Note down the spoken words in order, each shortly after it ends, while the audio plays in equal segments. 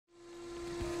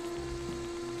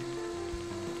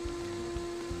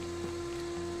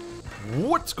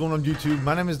What's going on YouTube?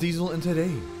 My name is Diesel and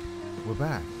today we're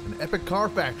back. An epic car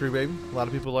factory, baby. A lot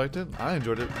of people liked it. I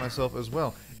enjoyed it myself as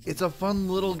well. It's a fun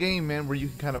little game, man, where you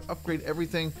can kind of upgrade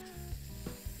everything.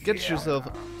 Get yourself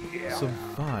some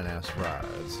fun ass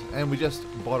rides. And we just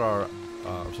bought our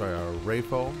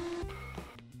Rayfo,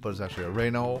 but it's actually a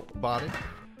Renault body.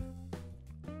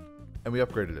 And we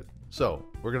upgraded it. So,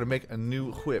 we're going to make a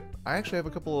new whip. I actually have a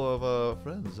couple of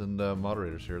friends and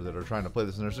moderators here that are trying to play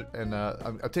this, and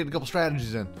I've taken a couple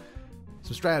strategies in.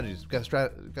 Some strategies. Got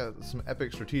some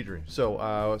epic strategy.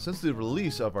 So, since the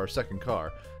release of our second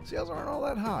car, sales aren't all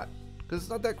that hot, because it's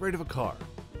not that great of a car.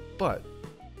 But,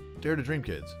 dare to dream,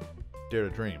 kids. Dare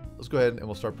to dream. Let's go ahead and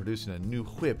we'll start producing a new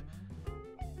whip.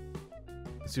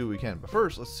 Let's see what we can. But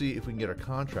first, let's see if we can get our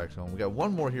contracts on. We got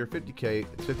one more here, 50K.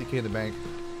 It's 50K in the bank.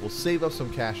 We'll save up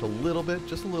some cash a little bit,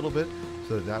 just a little bit,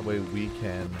 so that way we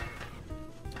can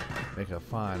make a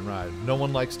fine ride. No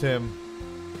one likes Tim.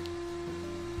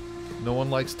 No one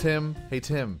likes Tim. Hey,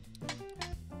 Tim.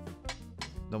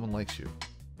 No one likes you.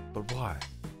 But why?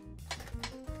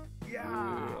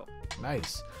 Yeah.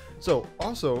 Nice. So,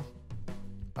 also,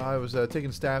 I was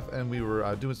taking staff and we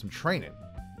were doing some training.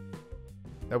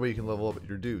 That way you can level up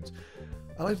your dudes.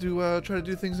 I like to try to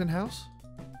do things in-house.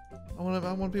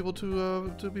 I want people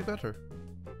to be better,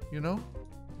 you know?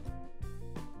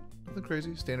 Nothing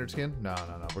crazy. Standard skin? No,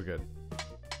 we're good.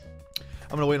 I'm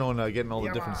gonna wait on getting all the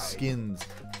different skins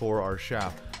for our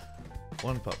shop.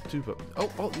 1 pup, 2 pup.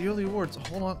 Oh, the early awards.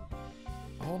 Hold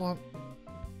on.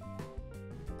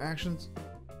 Actions.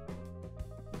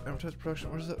 Advertise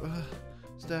production. Where's that?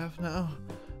 Staff now.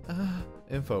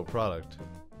 Info product.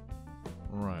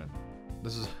 Right.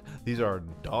 These are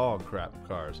dog crap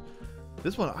cars.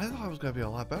 This one, I thought it was going to be a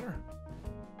lot better.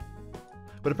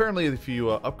 But apparently, if you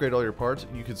upgrade all your parts,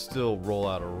 you can still roll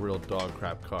out a real dog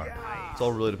crap car. It's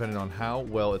all really dependent on how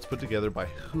well it's put together by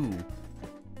who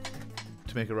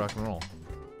to make it rock and roll.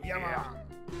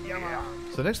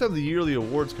 So next time the yearly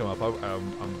awards come up,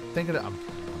 I'm thinking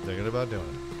about doing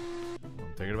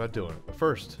it. But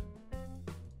first,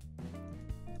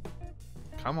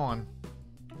 come on.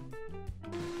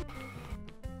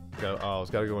 It's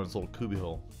got to go in its little cubby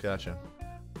hole. Gotcha.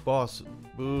 Boss,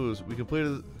 booze. We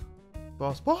completed.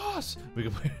 Boss! We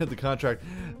completed the contract.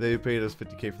 They paid us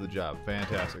 50K for the job.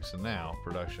 Fantastic. So now,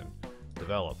 production.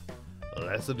 Develop.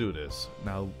 Let's do this.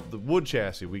 Now, the wood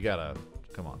chassis, we gotta.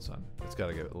 Come on, son. It's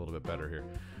gotta get a little bit better here.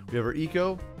 We have our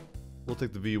Eco. We'll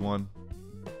take the V1.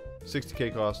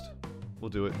 60K cost. We'll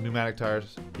do it. Pneumatic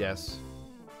tires. Yes.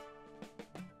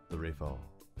 The Rayfo.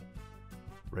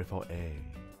 Rayfo A.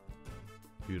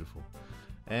 Beautiful.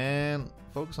 And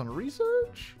focus on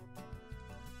research.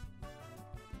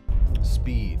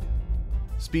 Speed.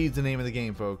 Speed's the name of the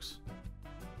game, folks.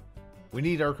 We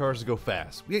need our cars to go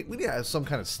fast. We need to have some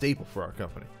kind of staple for our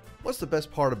company. What's the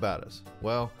best part about us?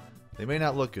 Well, they may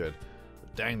not look good,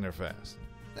 but dang, they're fast.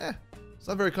 It's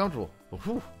not very comfortable, but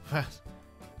whew, fast.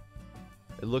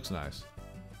 It looks nice.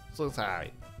 It looks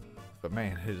high, but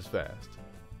man, it is fast.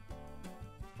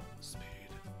 Speed.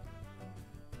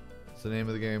 It's the name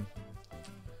of the game.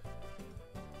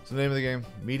 It's the name of the game.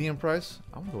 Medium price?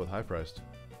 I'm gonna go with high priced.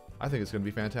 I think it's gonna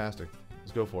be fantastic.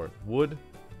 Let's go for it. Wood,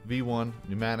 V1,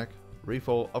 pneumatic,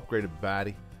 refill, upgraded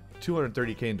body,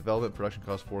 230K in development, production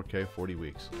cost 4K, 40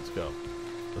 weeks. Let's go.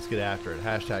 Let's get after it.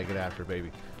 Hashtag get after it,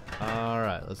 baby.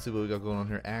 Alright, let's see what we got going on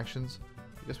here. Actions.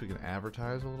 I guess we can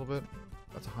advertise a little bit.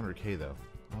 That's 100K though.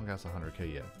 I don't got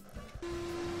 100K yet.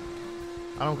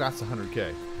 I don't got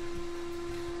 100K.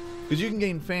 Because you can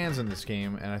gain fans in this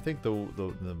game, and I think the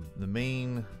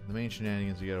main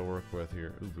shenanigans you got to work with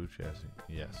here. Ooh, boot chassis.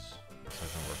 Yes.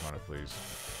 Let's work on it, please.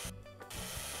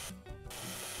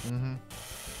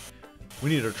 We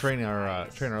need to train our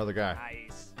other guy.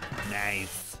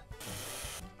 Nice.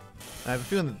 I have a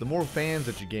feeling that the more fans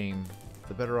that you gain,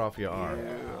 the better off you are.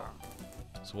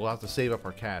 So we'll have to save up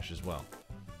our cash as well.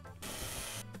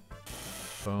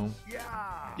 Boom.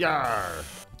 Yar.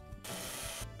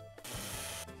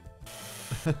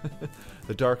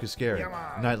 The dark is scary.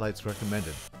 Nightlight's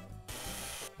recommended.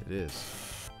 It is.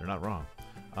 They're not wrong.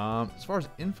 As far as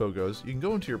info goes, you can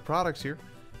go into your products here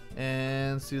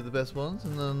and see the best ones,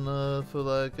 and then for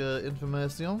like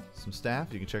information, some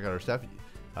staff. You can check out our staff.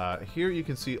 Here you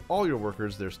can see all your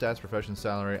workers, their stats, profession,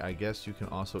 salary. I guess you can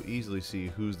also easily see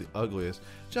who's the ugliest.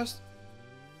 Just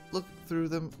look through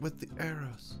them with the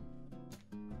arrows.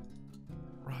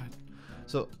 Right.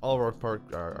 So all of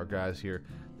our guys here.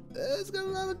 It's got a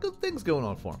lot of good things going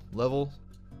on for him. Level,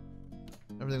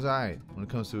 everything's alright when it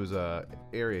comes to his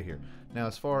area here. Now,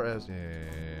 as far as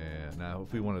now,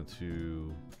 if we wanted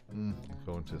to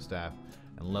go into staff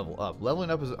and level up, leveling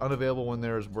up is unavailable when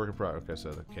there is work in progress. Okay, so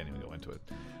I can't even go into it.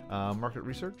 Market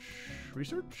research.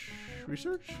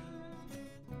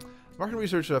 Market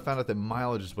research. I found out that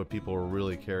mileage is what people are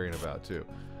really caring about too,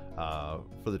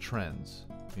 for the trends.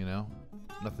 You know,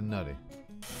 nothing nutty.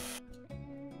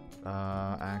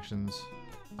 Actions,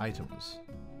 items.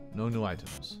 No new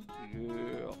items.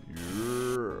 Yeah.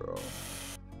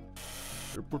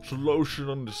 It puts lotion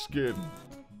on the skin.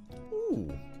 Ooh,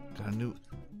 got a new.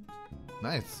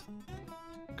 Nice.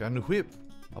 Got a new whip.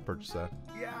 I'll purchase that.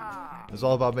 Yeah. It's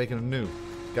all about making it new.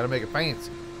 Gotta make it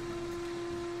fancy.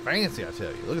 Fancy, I tell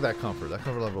you. Look at that comfort. That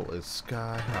comfort level is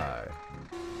sky high.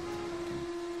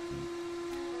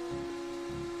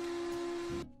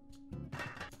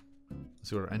 Let's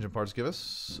see what our engine parts give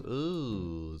us.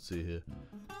 Ooh, let's see here.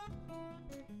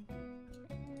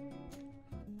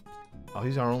 Oh,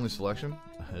 he's our only selection?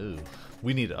 Oh,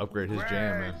 we need to upgrade his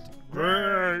jam, man.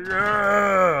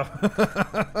 Yeah!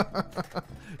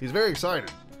 He's very excited.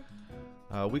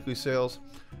 Weekly sales.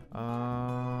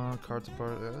 Cards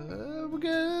apart.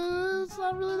 It's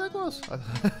not really that close.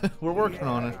 We're working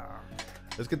on it.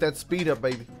 Let's get that speed up,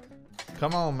 baby.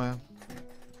 Come on, man.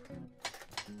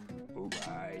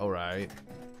 Alright.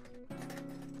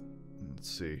 Let's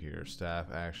see here.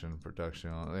 Staff, action,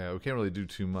 production. Yeah, we can't really do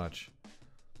too much.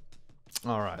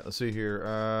 Alright, let's see here.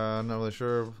 Not really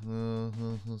sure.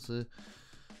 Let's see.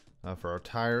 For our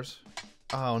tires.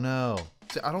 Oh no.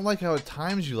 See, I don't like how it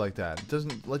times you like that. It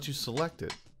doesn't let you select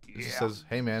it. It just says,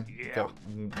 hey man, got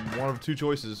one of two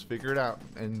choices, figure it out,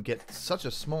 and get such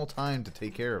a small time to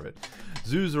take care of it.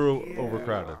 Zoos are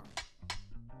overcrowded.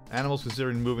 Animals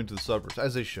considering moving to the suburbs,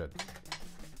 as they should.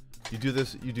 You do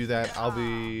this, you do that, I'll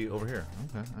be over here.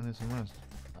 Okay, I need some rest.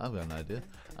 I've got an idea.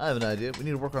 I have an idea. We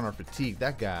need to work on our fatigue.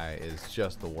 That guy is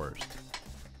just the worst.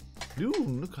 New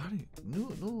body. New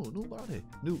body.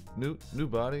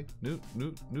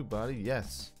 New body.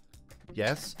 Yes.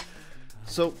 Yes.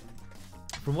 So,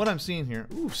 from what I'm seeing here,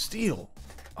 ooh, steel.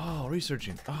 Oh,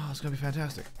 researching. Oh, it's gonna be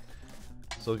fantastic.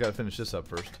 So we gotta finish this up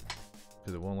first,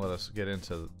 because it won't let us get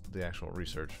into the actual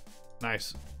research.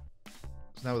 Nice.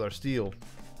 So now with our steel,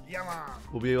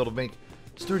 we'll be able to make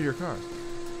sturdier cars.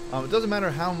 It doesn't matter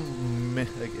how many,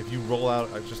 like, if you roll out,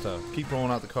 just keep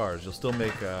rolling out the cars, you'll still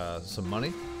make some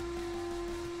money.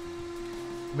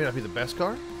 It may not be the best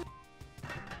car,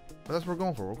 but that's what we're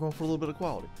going for. We're going for a little bit of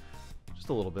quality. Just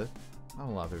a little bit. Not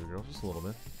a lot, baby girl, just a little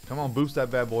bit. Come on, boost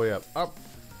that bad boy up. Up.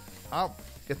 Up.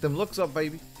 Get them looks up,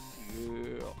 baby.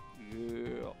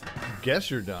 Yeah.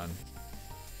 Guess you're done.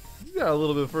 You got a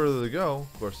little bit further to go.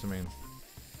 Of course, I mean.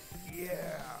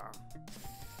 Yeah.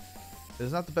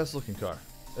 It's not the best looking car.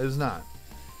 It is not.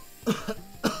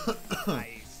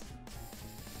 Nice.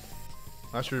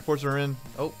 Last reports are in.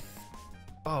 Oh,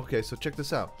 okay. So check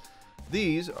this out.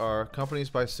 These are companies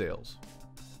by sales.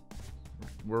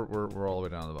 We're all the way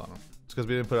down to the bottom. It's because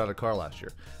we didn't put out a car last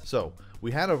year. So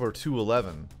we had over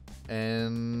 211,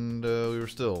 and we were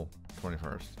still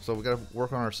 21st. So we got to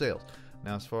work on our sales.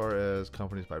 Now, as far as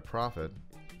companies by profit,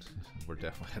 we're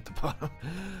definitely at the bottom.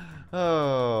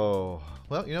 Oh,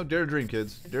 well, you know, dare to dream,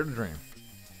 kids. Dare to dream.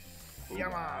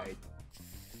 Right.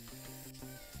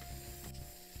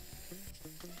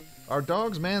 Are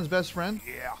dogs man's best friend?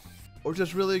 Yeah. Or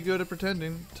just really good at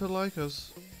pretending to like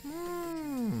us?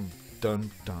 Dun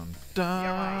dun dun.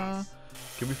 Yes.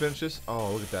 Can we finish this?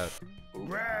 Oh, look at that.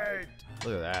 Right.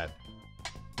 Look at that.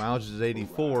 Mileage is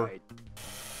 84. Right.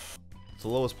 It's the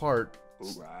lowest part.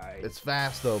 Right. It's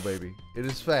fast though, baby. It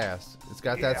is fast. It's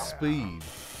got that speed.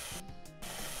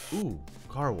 Ooh,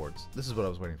 car awards. This is what I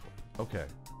was waiting for. Okay.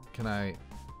 Can I...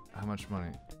 How much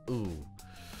money? Ooh.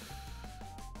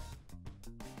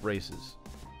 Races.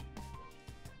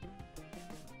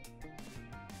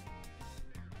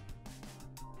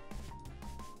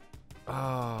 Oh,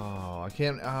 I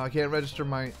can't register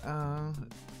my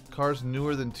cars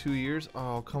newer than 2 years.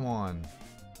 Oh, come on.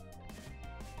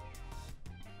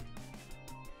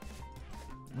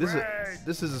 This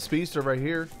is a speedster right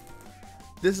here.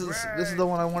 This is the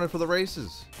one I wanted for the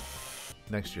races.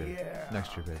 Next year. Yeah.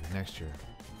 Next year, baby. Next year.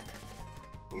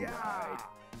 Yeah.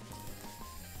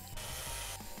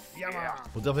 Yeah.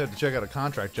 We'll definitely have to check out a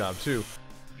contract job too.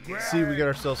 Yeah. See, we got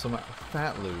ourselves some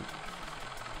fat loot.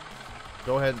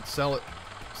 Go ahead and sell it.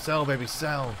 Sell, baby,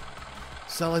 sell.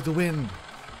 Sell like the wind.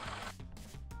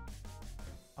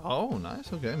 Oh,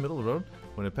 nice. Okay, middle of the road.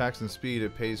 When it packs in speed,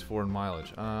 it pays for in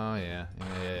mileage. Oh, yeah.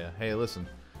 Hey, listen.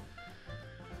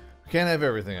 We can't have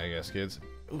everything, I guess, kids.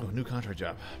 Ooh, new contract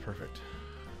job. Perfect.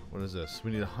 What is this?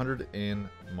 We need 100 in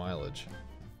mileage.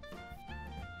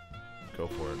 Go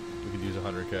for it. We could use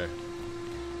 100K.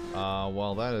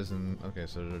 Well, that isn't... Okay,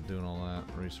 so they're doing all that.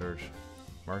 Research.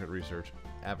 Market research.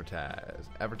 Advertise.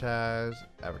 Advertise.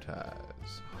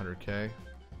 Advertise. 100K.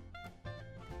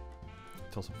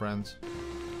 Tell some friends.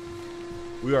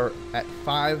 We are at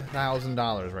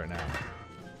 $5,000 right now.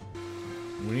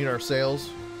 We need our sales.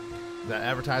 That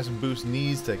advertising boost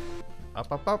needs to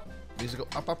up, up, up. Needs to go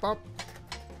up, up, up.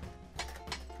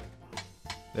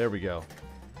 There we go.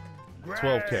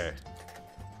 12K.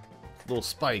 Little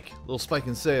spike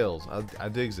in sales. I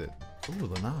digs it. Ooh,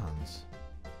 the nons.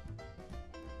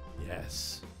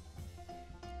 Yes.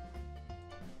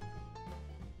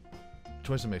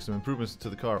 Choice to make some improvements to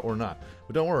the car or not.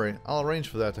 But don't worry, I'll arrange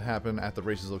for that to happen at the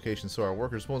race's location so our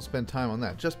workers won't spend time on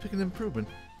that. Just pick an improvement.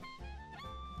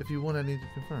 If you want, I need to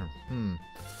confirm.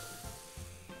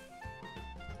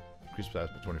 Increase size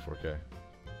by 24K.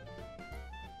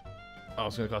 Oh,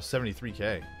 it's going to cost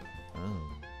 73K. Oh.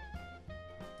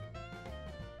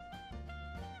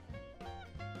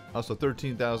 Also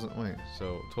 13,000. Wait,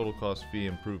 so total cost fee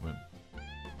improvement.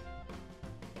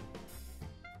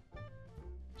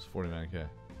 It's 49K.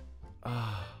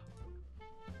 Ah.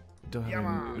 Don't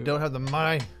have the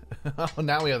money. Oh,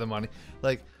 now we have the money.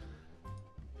 Like,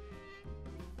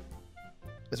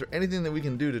 is there anything that we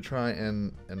can do to try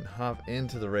and hop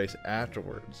into the race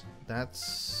afterwards? That's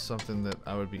something that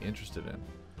I would be interested in.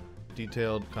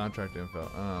 Detailed contract info.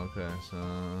 Oh, okay. So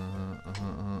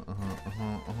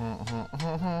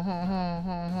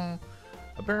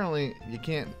apparently you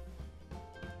can't.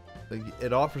 Like,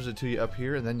 it offers it to you up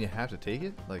here, and then you have to take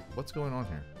it. Like, what's going on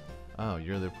here? Oh,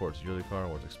 yearly reports. Yearly car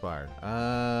awards expired.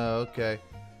 Okay.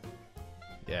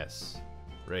 Yes.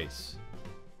 Race.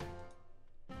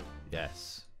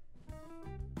 Yes.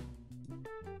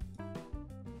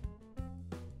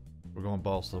 We're going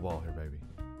balls to the wall here, baby.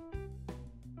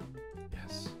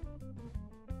 Yes.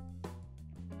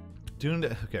 Tuned.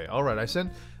 Okay. All right. I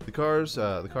sent the car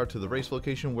to the race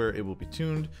location where it will be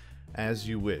tuned as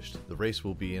you wished. The race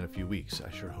will be in a few weeks.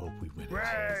 I sure hope we win.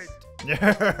 Right.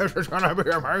 Yes, it's gonna be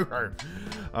amazing.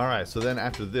 All right. So then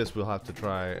after this, we'll have to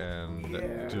try and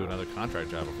do another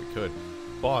contract job if we could.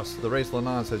 Boss, the race Le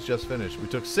Mans has just finished. We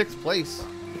took 6th place.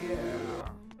 Yeah.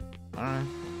 All right.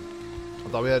 I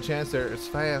thought we had a chance there. It's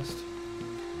fast.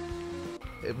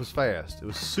 It was fast. It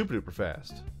was super duper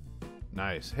fast.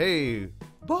 Nice. Hey,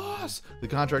 boss! The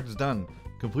contract is done.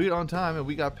 Complete on time, and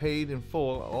we got paid in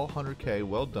full, all 100K.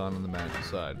 Well done on the management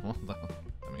side. Well done.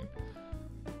 I mean,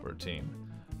 we're a team.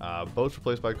 Boats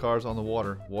replaced by cars on the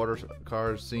water. Water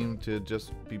cars seem to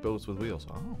just be boats with wheels.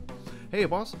 Oh. Hey,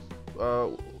 boss.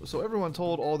 So everyone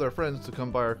told all their friends to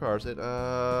come buy our cars.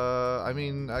 I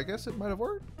mean, I guess it might have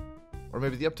worked. Or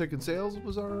maybe the uptick in sales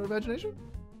was our imagination.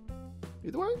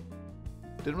 Either way,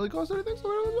 didn't really cost anything, so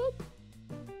there was up.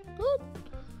 Good.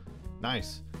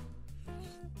 Nice.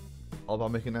 All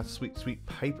about making that sweet, sweet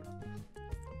paper.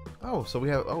 Oh, so we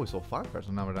sold 5 cars,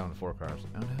 and now we're down to 4 cars.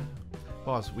 Oh, no.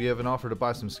 Boss, we have an offer to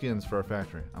buy some skins for our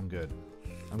factory. I'm good.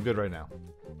 I'm good right now.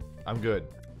 I'm good.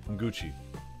 I'm Gucci.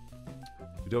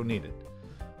 We don't need it.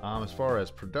 As far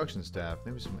as production staff,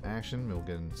 maybe some action. We'll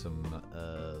get in some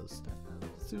staff.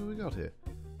 Let's see what we got here.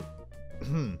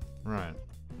 Right.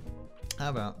 How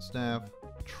about staff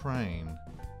train?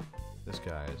 This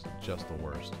guy is just the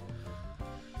worst.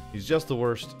 He's just the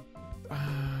worst.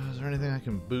 Is there anything I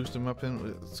can boost him up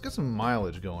in? Let's get some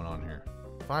mileage going on here.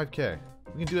 5K.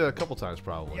 We can do that a couple times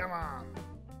probably. Come on.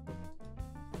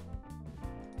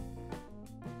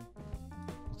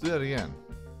 Let's do that again.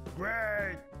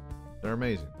 Great. They're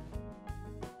amazing.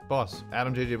 Boss,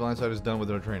 Adam JJ Blindside is done with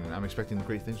their training. I'm expecting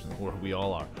great things from them. Or we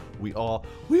all are. We all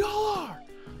are.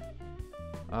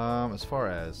 As far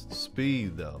as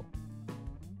speed though.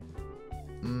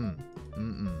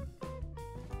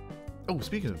 Oh,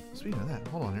 speaking of that,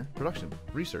 hold on here. Production,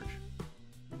 research.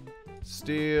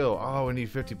 Steel. Oh, we need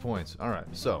 50 points. All right,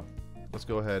 so let's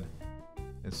go ahead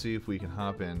and see if we can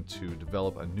hop in to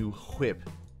develop a new whip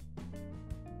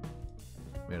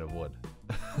made of wood.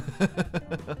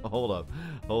 Hold up.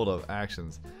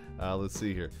 Actions. Let's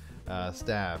see here.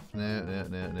 Staff.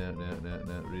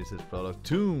 No. Research product.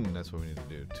 Tune. That's what we need to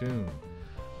do. Tune.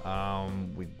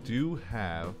 We do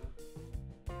have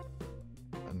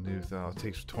a new. It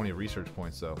takes 20 research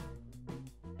points though.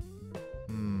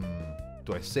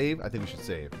 Do I save? I think we should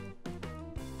save.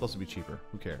 Plus, it'll be cheaper.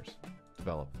 Who cares?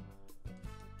 Develop.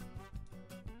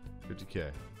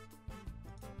 50K.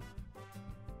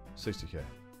 60K.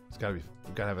 It's gotta be.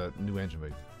 We gotta have a new engine,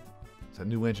 baby. It's a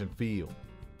new engine feel.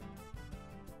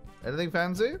 Anything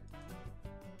fancy?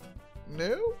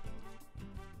 No.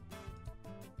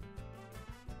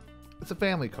 It's a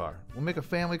family car. We'll make a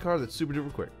family car that's super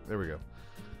duper quick. There we go.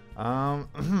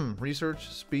 Research,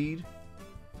 speed.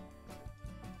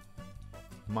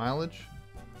 Mileage.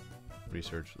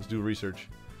 Research. Let's do research.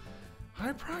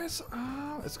 High price.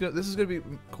 This is gonna be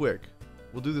quick.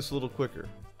 We'll do this a little quicker.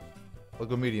 I'll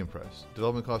go medium price.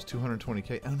 Development cost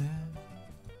 220K. Oh no.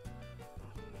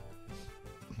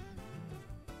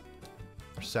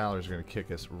 Our salaries are gonna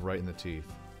kick us right in the teeth.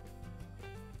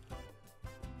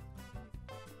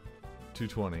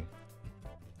 220.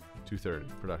 230.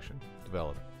 Production.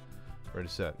 Develop. Ready,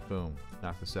 set. Boom.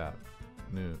 Knock this out.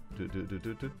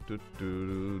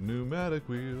 Pneumatic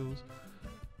wheels.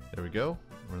 There we go.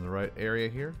 We're in the right area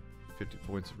here. 50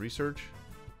 points of research.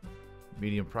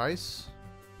 Medium price.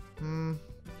 Knock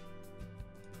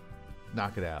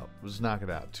it out. We'll just knock it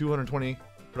out. 220.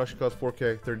 Production cost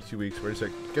 4K. 32 weeks. Ready,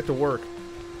 set. Get to work.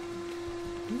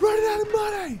 Running out of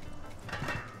money.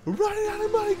 Running out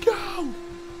of money. Go.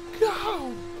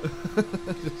 Go.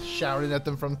 Just shouting at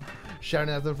them from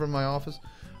my office.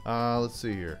 Let's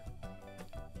see here.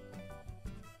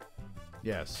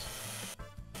 Yes.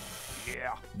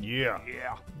 Yeah. Yeah.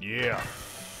 Yeah. Yeah.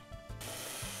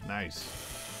 Nice.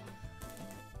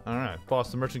 Alright. Boss,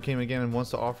 the merchant came again and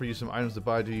wants to offer you some items to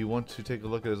buy. Do you want to take a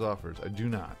look at his offers? I do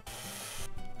not.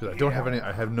 Because I don't have any.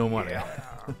 I have no money. Yeah.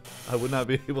 I would not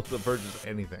be able to purchase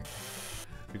anything.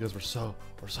 Because we're so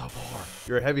poor.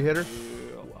 You're a heavy hitter?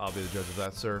 Yeah. I'll be the judge of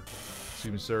that, sir.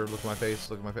 Excuse me, sir. Look at my face.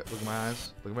 Look at my face. Look at my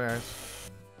eyes. Look at my eyes.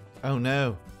 Oh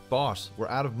no. Boss, we're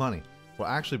out of money. We're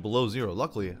actually below zero.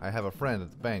 Luckily, I have a friend at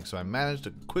the bank, so I managed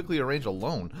to quickly arrange a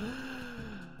loan.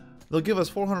 They'll give us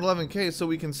 411K so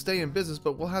we can stay in business,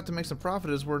 but we'll have to make some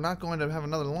profit as we're not going to have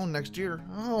another loan next year.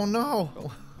 Oh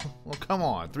no. Well, come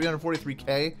on.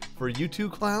 343K for you two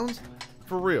clowns?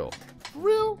 For real. For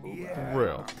real? Yeah. For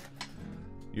real.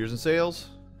 Years in sales,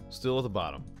 still at the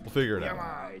bottom. We'll figure it out.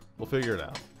 Right. We'll figure it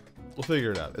out. We'll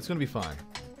figure it out. It's gonna be fine.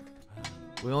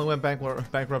 We only went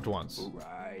bankrupt once.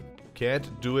 Right.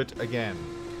 Can't do it again.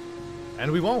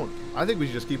 And we won't. I think we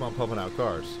should just keep on pumping out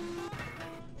cars.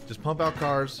 Just pump out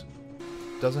cars.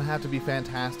 Doesn't have to be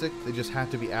fantastic. They just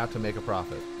have to be out to make a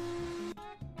profit.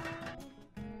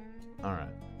 Alright.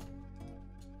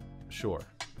 Sure.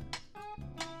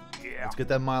 Yeah. Let's get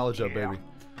that mileage up, Yeah. baby.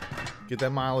 Get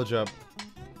that mileage up.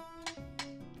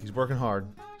 He's working hard.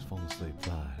 He's falling asleep.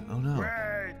 Bye. Oh no.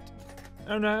 Right.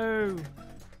 Oh no.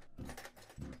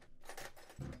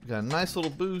 We got a nice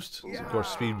little boost. Yeah. Of course,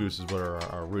 speed boost is what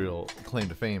our real claim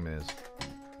to fame is.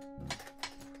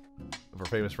 If we're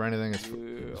famous for anything,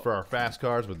 it's for our fast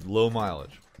cars with low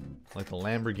mileage. Like the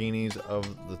Lamborghinis of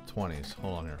the 20s.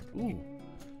 Hold on here. Ooh.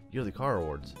 Yearly car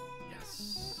awards.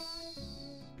 Yes.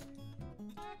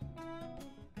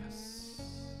 Yes.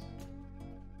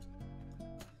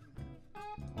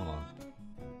 Hold on.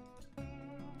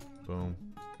 Boom.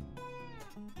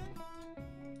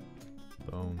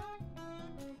 Boom.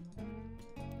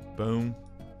 Boom.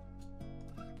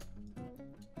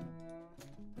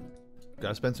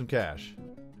 Gotta spend some cash.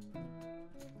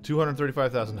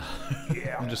 $235,000.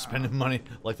 Yeah. I'm just spending money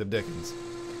like the Dickens.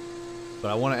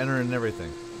 But I want to enter in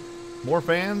everything. More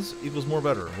fans equals more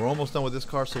better. We're almost done with this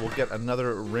car, so we'll get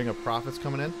another ring of profits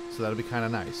coming in. So that'll be kind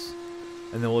of nice.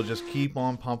 And then we'll just keep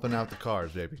on pumping out the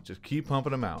cars, baby. Just keep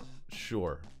pumping them out.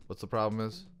 Sure. What's the problem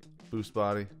is? Boost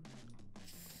body.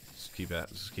 Just keep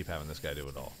having this guy do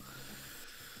it all.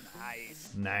 Nice.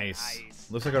 Nice.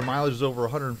 Nice. Looks like our mileage is over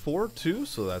 104 too,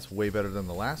 so that's way better than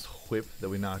the last whip that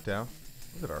we knocked out.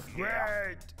 Look at our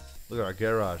Right. look at our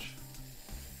garage.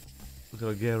 Look at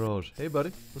our garage. Hey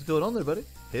buddy, what's going on there, buddy?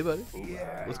 Hey buddy,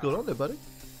 Yeah. what's going on there, buddy?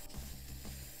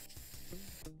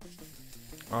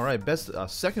 All right, best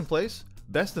second place,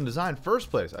 best in design, first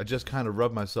place. I just kind of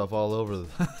rubbed myself all over the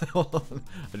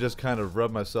I just kind of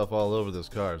rubbed myself all over this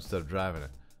car instead of driving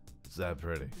it. It's that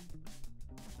pretty.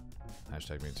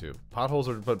 Hashtag me too. Potholes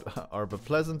are but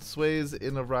pleasant sways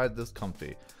in a ride this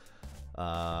comfy.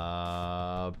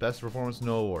 Best performance,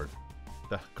 no award.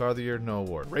 Car of the year, no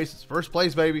award. Races, first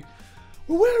place, baby.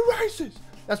 We're winning races.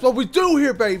 That's what we do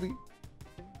here, baby.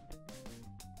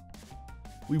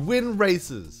 We win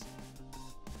races.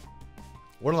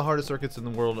 One of the hardest circuits in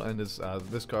the world, and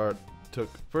this car took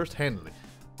first-handedly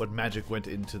what magic went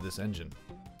into this engine.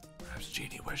 Perhaps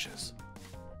genie wishes.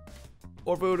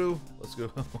 Or voodoo. Let's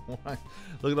go.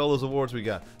 Look at all those awards we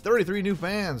got. 33 new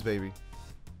fans, baby.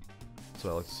 That's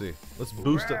what I like to see. Let's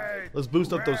boost up. Let's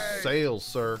boost up those sales,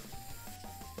 sir.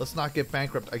 Let's not get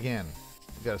bankrupt again.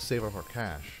 We gotta save up our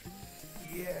cash.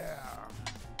 Yeah.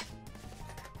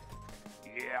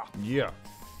 Yeah. Yeah.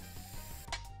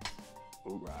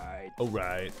 Alright. All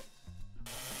right.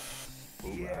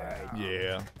 Yeah.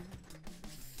 Yeah.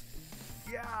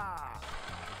 Yeah.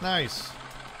 Nice.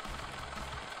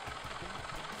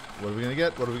 What are we gonna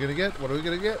get? What are we gonna get? What are we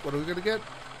gonna get? What are we gonna get?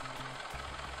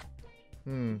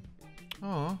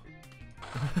 Aw.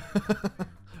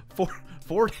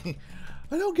 40.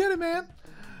 I don't get it, man.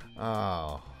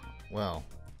 Oh, well.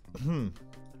 Well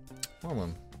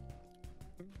then.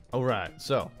 All right.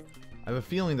 So, I have a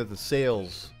feeling that the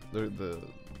sales,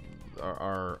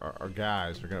 our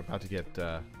guys are about to get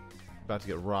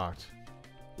rocked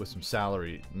with some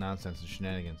salary nonsense and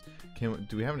shenanigans.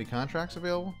 Do we have any contracts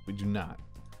available? We do not.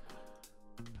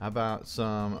 How about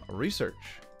some research?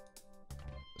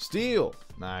 Steel.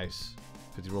 Nice.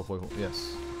 50 roll point.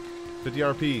 Yes. 50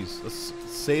 RPs. Let's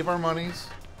save our monies.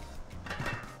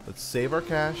 Let's save our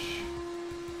cash.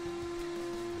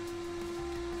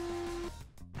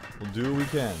 We'll do what we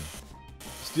can.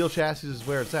 Steel chassis is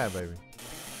where it's at, baby.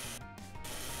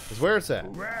 It's where it's at.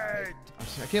 Right.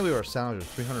 I can't believe our salary is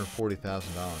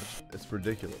 $340,000. It's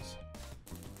ridiculous.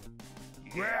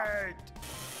 Right.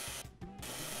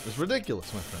 It's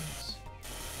ridiculous, my friends.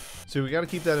 So we got to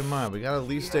keep that in mind. We got to at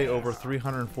least stay over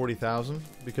 340,000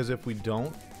 because if we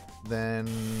don't, then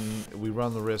we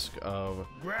run the risk of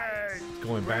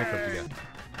going bankrupt again.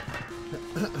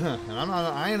 And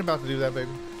I ain't about to do that,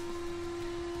 baby.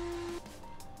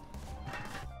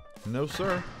 No,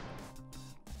 sir.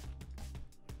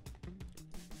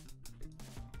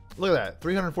 Look at that,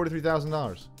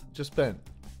 $343,000 just spent.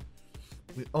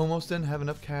 We almost didn't have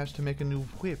enough cash to make a new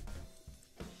whip.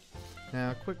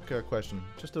 Now, quick question,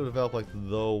 just to develop like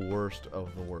the worst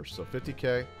of the worst. So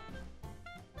 50K.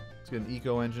 Let's get an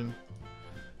eco engine,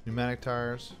 pneumatic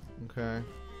tires. Okay.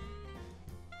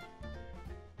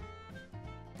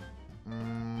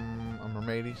 A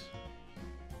Mercedes.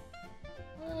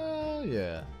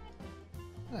 Yeah.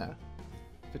 Yeah.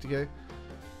 50K.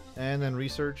 And then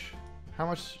research. How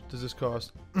much does this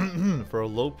cost for a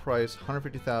low price,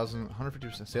 150,000,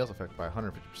 150% sales effect by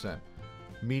 150%?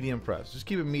 Medium press. Just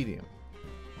keep it medium.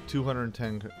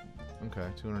 210. Okay,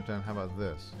 210. How about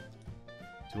this?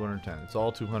 210. It's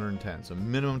all 210. So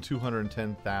minimum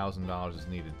 $210,000 is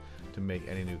needed to make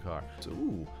any new car. So,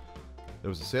 ooh, there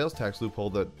was a sales tax loophole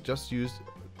that just used.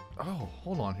 Oh,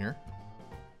 hold on here.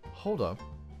 Hold up.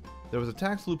 There was a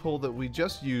tax loophole that we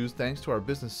just used thanks to our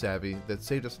business savvy that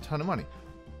saved us a ton of money.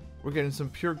 We're getting some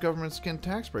pure government skin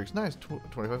tax breaks. Nice.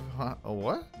 25. Oh,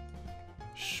 what?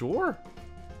 Sure.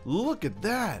 Look at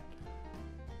that.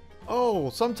 Oh,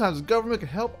 sometimes the government can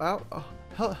help out.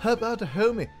 Help out the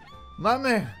homie. My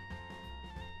man.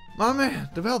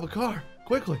 Develop a car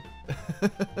quickly.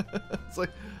 It's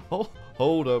like,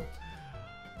 hold up.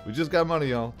 We just got money,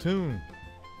 y'all. Tune.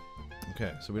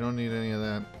 Okay, so we don't need any of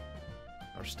that.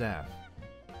 Our staff.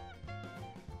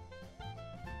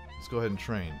 Let's go ahead and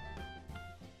train.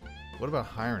 What about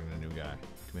hiring a new guy?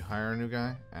 Can we hire a new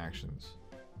guy? Actions.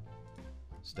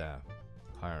 Staff.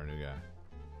 Hire a new guy.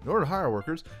 In order to hire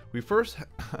workers, we first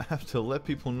have to let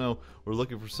people know we're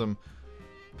looking for some.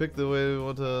 Pick the way we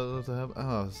want to have.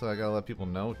 Oh, so I gotta let people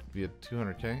know via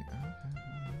 200K. Okay,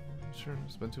 sure,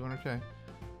 spend 200K.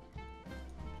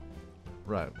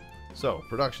 Right. So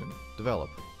production, develop.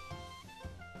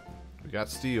 We got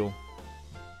steel.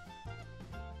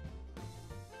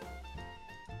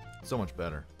 So much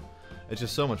better. It's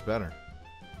just so much better.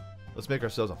 Let's make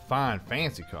ourselves a fine,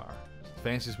 fancy car. It's the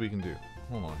fanciest we can do.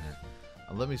 Hold on here.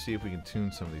 Let me see if we can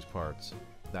tune some of these parts.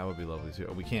 That would be lovely too.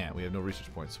 Oh, we can't. We have no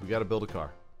research points. So we got to build a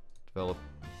car. Develop.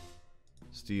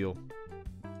 Steel.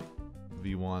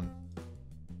 V1.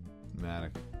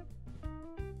 Pneumatic.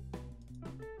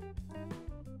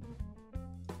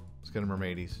 Let's get a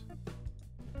Mercedes.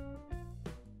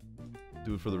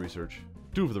 Do it for the research.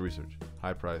 Do it for the research.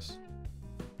 High price.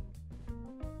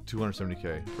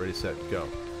 270K. Ready, set, go.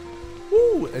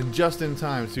 Woo! And just in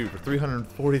time too. For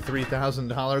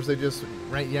 $343,000 they just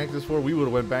yanked us for. We would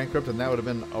have went bankrupt, and that would have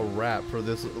been a wrap for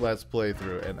this Let's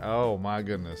Playthrough. And oh my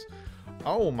goodness,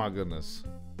 oh my goodness.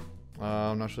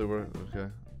 I'm not sure where.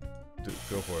 Okay,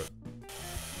 go for it.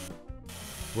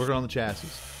 Working on the chassis.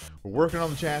 We're working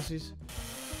on the chassis.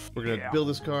 We're gonna build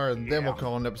this car, and then we'll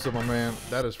call an episode, my man.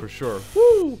 That is for sure.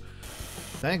 Woo!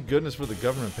 Thank goodness for the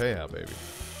government payout, baby.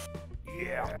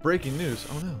 Yeah. Breaking news.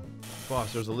 Oh no.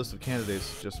 Boss, there's a list of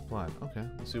candidates just applied. Okay,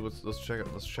 let's see let's check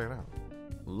it out.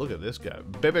 Look at this guy.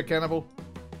 Baby cannibal.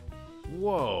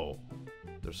 Whoa.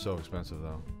 They're so expensive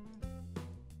though.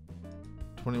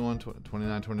 21,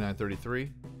 29, 29,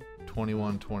 33.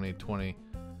 21, 20, 20,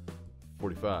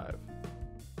 45.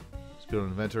 Let's go to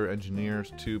inventor,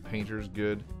 engineers, 2 painters,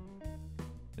 good.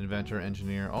 Inventor,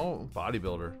 engineer. Oh,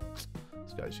 bodybuilder.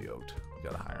 This guy's yoked. We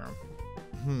gotta hire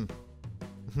him.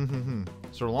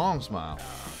 Sir Long Smile.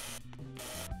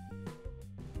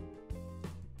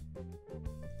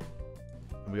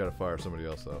 We gotta fire somebody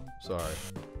else though. Sorry.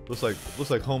 Looks like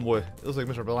homeboy. Looks like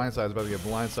Mr. Blindside's about to get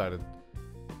blindsided.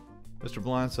 Mr.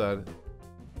 Blindside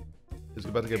is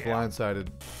about to get blindsided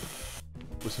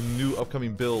with some new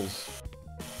upcoming bills.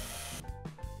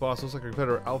 Boss, looks like our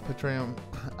competitor Alptrum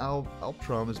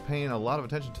is paying a lot of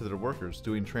attention to their workers,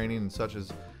 doing training and such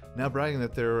as now bragging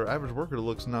that their average worker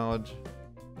looks knowledge.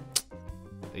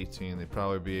 18, they'd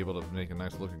probably be able to make a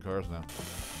nice looking cars now.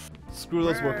 Screw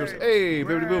those workers. Hey,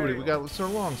 bibbidi boobity, we got Sir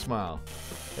Long Smile.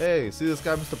 Hey, see this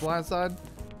guy, Mr. Blindside?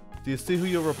 Do you see who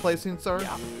you're replacing, sir?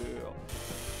 Yeah.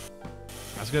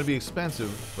 That's gonna be expensive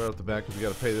right off the bat because we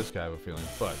gotta pay this guy, I have a feeling.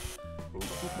 But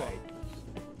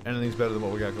anything's better than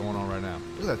what we got going on right now.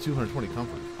 Look at that 220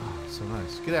 comfort. Oh, so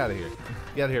nice. Get out of here.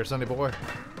 Get out of here, Sunday boy.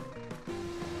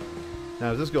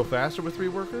 Now, does this go faster with 3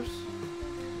 workers?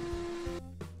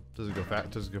 Does it go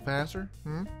faster?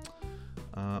 Hmm?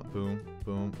 Boom,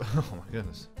 boom. Oh my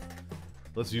goodness.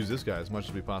 Let's use this guy as much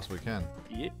as we possibly can.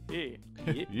 Yeah. Yeah.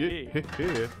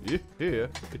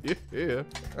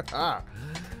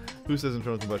 Who says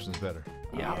internal combustion is better?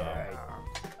 Yeah.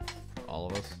 All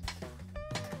of us.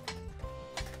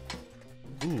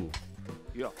 Ooh.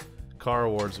 Yeah. Car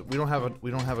awards. We don't have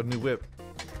a new whip.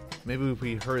 Maybe if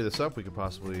we hurry this up, we could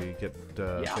possibly get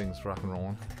things rock and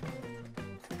rolling.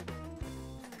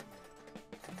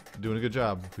 Doing a good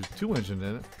job. If there's 2 engines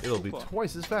in it, it'll be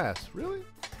twice as fast. Really?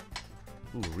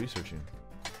 Ooh, researching.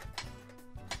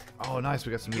 Oh, nice.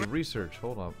 We got some new research.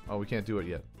 Hold on. Oh, we can't do it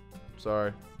yet.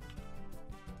 Sorry.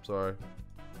 Sorry.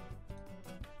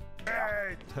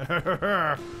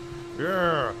 Yeah.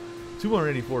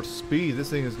 284 speed. This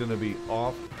thing is going to be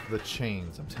off the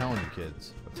chains. I'm telling you,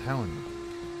 kids. I'm telling you.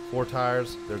 4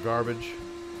 tires. They're garbage.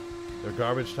 They're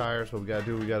garbage tires. What we got to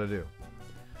do, we got to do.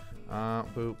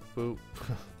 Boop, boop.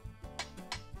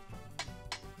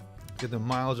 Get the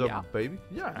mileage up, baby.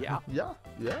 Yeah.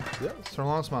 Sir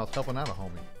Long Smile's helping out a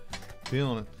homie.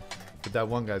 Feeling it. But that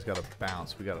one guy's got to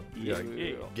bounce. We gotta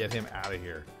get him out of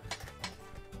here.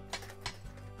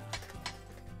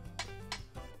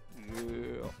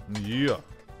 Yeah.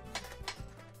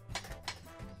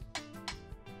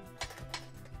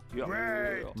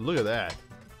 Look at that.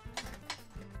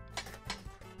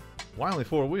 Why only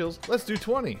 4 wheels? Let's do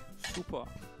 20.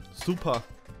 Super.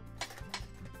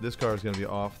 This car is going to be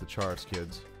off the charts,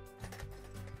 kids.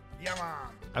 Yeah, man.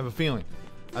 I have a feeling.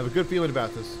 I have a good feeling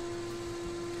about this.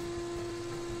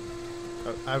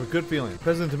 I have a good feeling.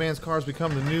 President demands cars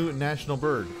become the new national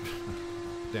bird.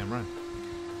 Damn right.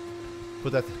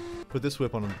 Put this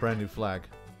whip on a brand new flag.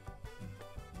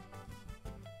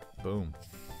 Boom.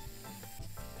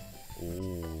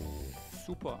 Oh.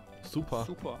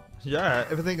 Super. Yeah,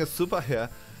 everything is super here.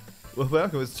 Well,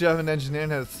 welcome. It's German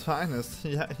engineering at its finest.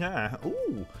 Yeah.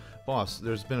 Ooh. Boss,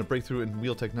 there's been a breakthrough in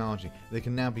wheel technology. They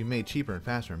can now be made cheaper and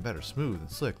faster and better, smooth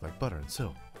and slick like butter and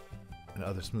silk. And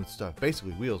other smooth stuff.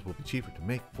 Basically, wheels will be cheaper to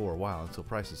make for a while until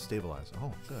prices stabilize.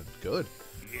 Oh, good.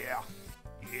 Yeah.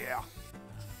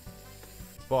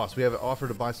 Boss, we have an offer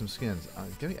to buy some skins.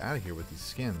 Get me out of here with these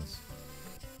skins.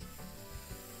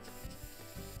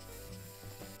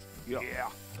 Yeah.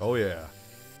 Oh, yeah.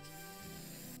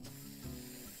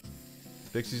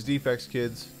 Fix these defects,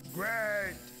 kids.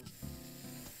 Great.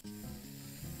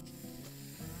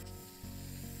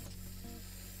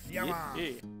 Yeah.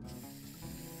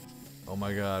 Oh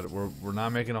my God, we're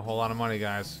not making a whole lot of money,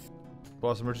 guys.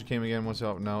 Boss, merchant came again. Wants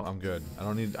help? No, I'm good. I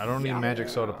don't need magic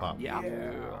soda pop. Yeah.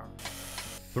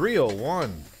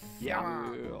 301.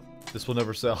 Yeah. This will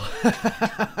never sell.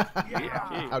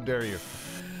 Yeah. How dare you?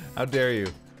 How dare you?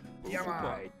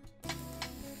 Yeah.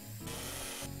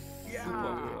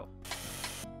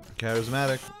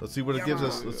 Charismatic. Let's see what it gives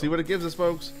us. Let's see what it gives us,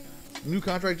 folks. New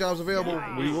contract jobs available.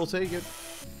 We will take it.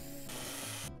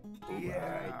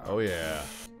 Oh yeah.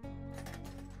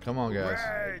 Come on, guys.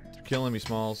 You're killing me,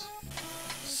 Smalls.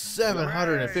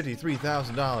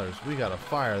 $753,000. We gotta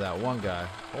fire that one guy.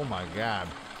 Oh my God.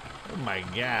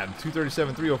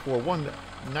 237, 304,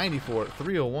 194,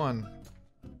 301.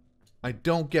 I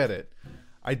don't get it.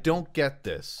 I don't get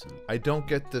this. I don't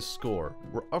get this score.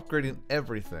 We're upgrading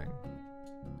everything.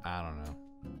 I don't know.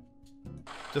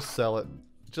 Just sell it.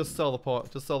 Just sell the pot.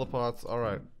 Just sell the pots. All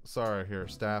right. Sorry, here,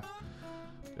 staff.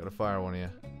 Gotta fire one of you.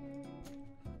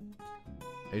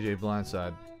 AJ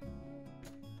Blindside.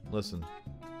 Listen,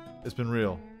 it's been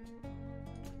real,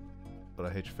 but I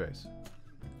hate your face.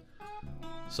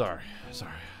 Sorry.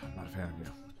 I'm not a fan of you.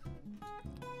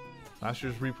 Last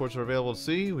year's reports are available to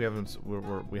see. We haven't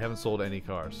sold any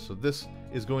cars, so this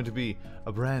is going to be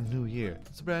a brand new year.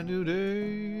 It's a brand new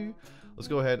day. Let's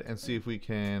go ahead and see if we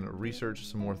can research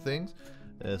some more things.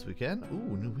 Yes, we can.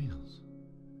 Ooh, new wheels.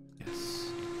 Yes.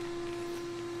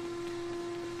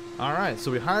 All right,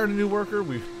 so we hired a new worker.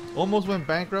 We almost went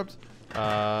bankrupt.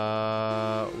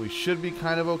 We should be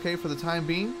kind of okay for the time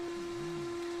being.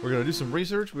 We're going to do some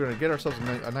research. We're going to get ourselves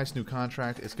a nice new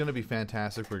contract. It's going to be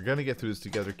fantastic. We're going to get through this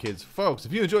together, kids. Folks,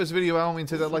 if you enjoyed this video, by all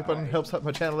means, hit that like button. It helps out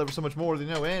my channel ever so much more than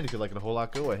you know. And if you like it a whole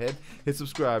lot, go ahead, hit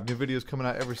subscribe. New videos coming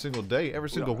out every single day,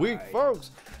 every single week, folks.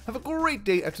 Have a great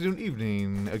day, afternoon,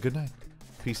 evening. A good night.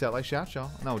 Peace out, like shout, y'all.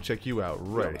 And I will check you out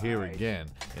right here again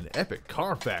in Epic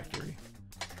Car Factory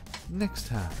next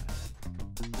time.